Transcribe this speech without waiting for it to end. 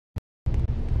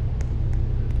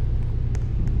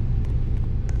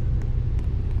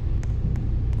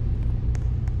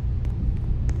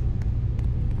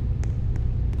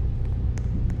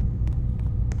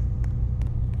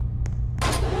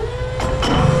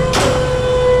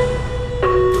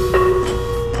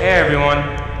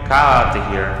Kyle out to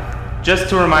here, just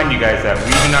to remind you guys that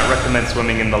we do not recommend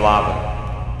swimming in the lava.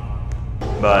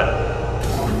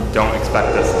 But don't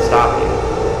expect us to stop you.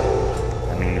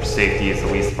 I mean, your safety is the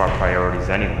least of our priorities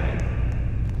anyway.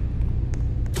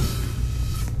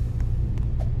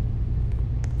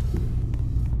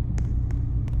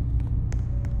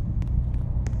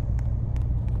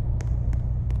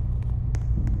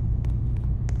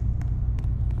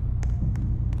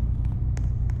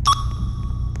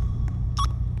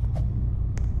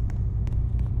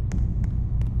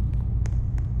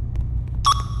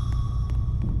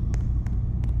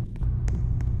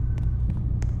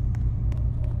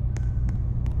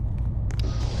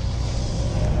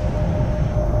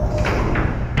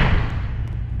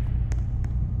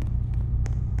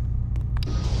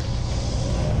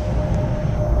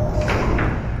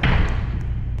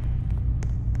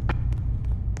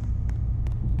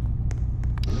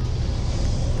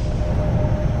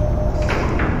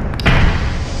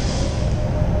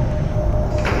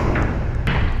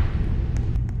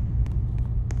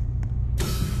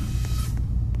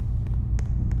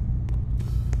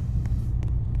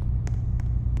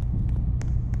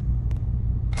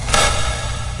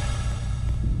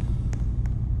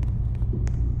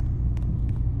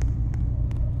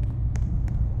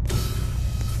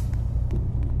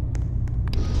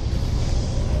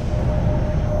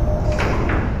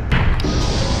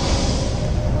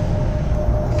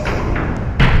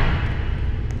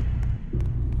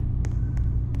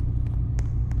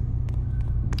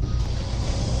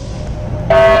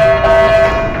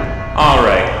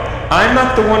 I'm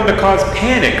not the one to cause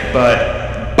panic,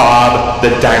 but Bob the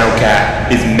Dino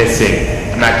Cat is missing.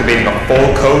 I'm activating a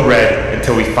full code red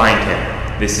until we find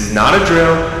him. This is not a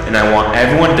drill, and I want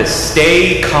everyone to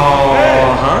stay calm.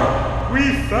 Hey,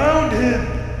 we found him!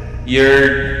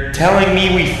 You're telling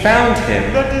me we found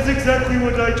him? That is exactly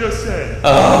what I just said.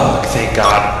 Oh, thank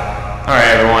God. Alright,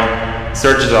 everyone.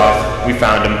 Search is off. We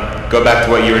found him. Go back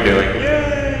to what you were doing.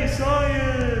 Yay,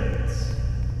 science!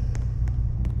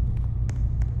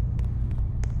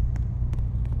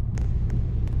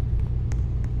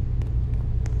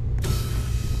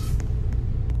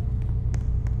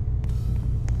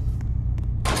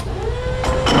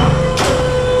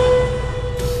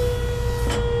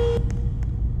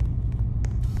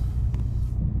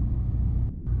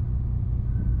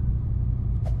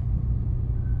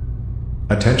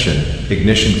 Attention,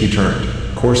 ignition key turned.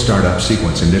 Core startup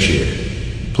sequence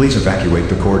initiated. Please evacuate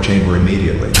the core chamber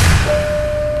immediately.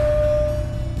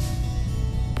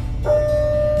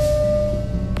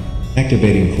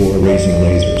 Activating core raising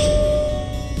lasers.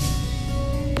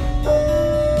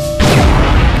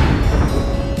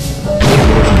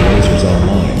 Raising lasers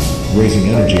online. Raising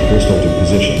energy crystal to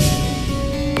position.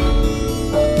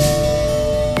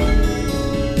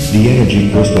 The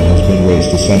energy crystal has been raised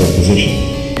to center position.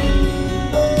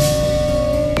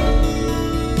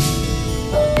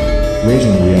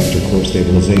 Raising reactor core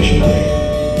stabilization rate.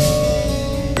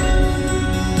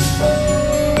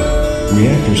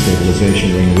 Reactor stabilization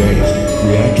ring raised.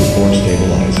 Reactor core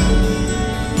stabilizing.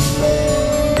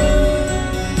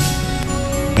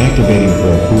 Activating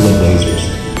core coolant lasers.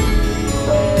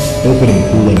 Opening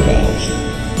coolant valves.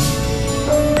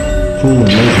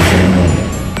 Coolant lasers online.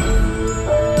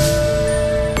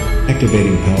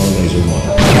 Activating power laser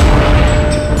 1.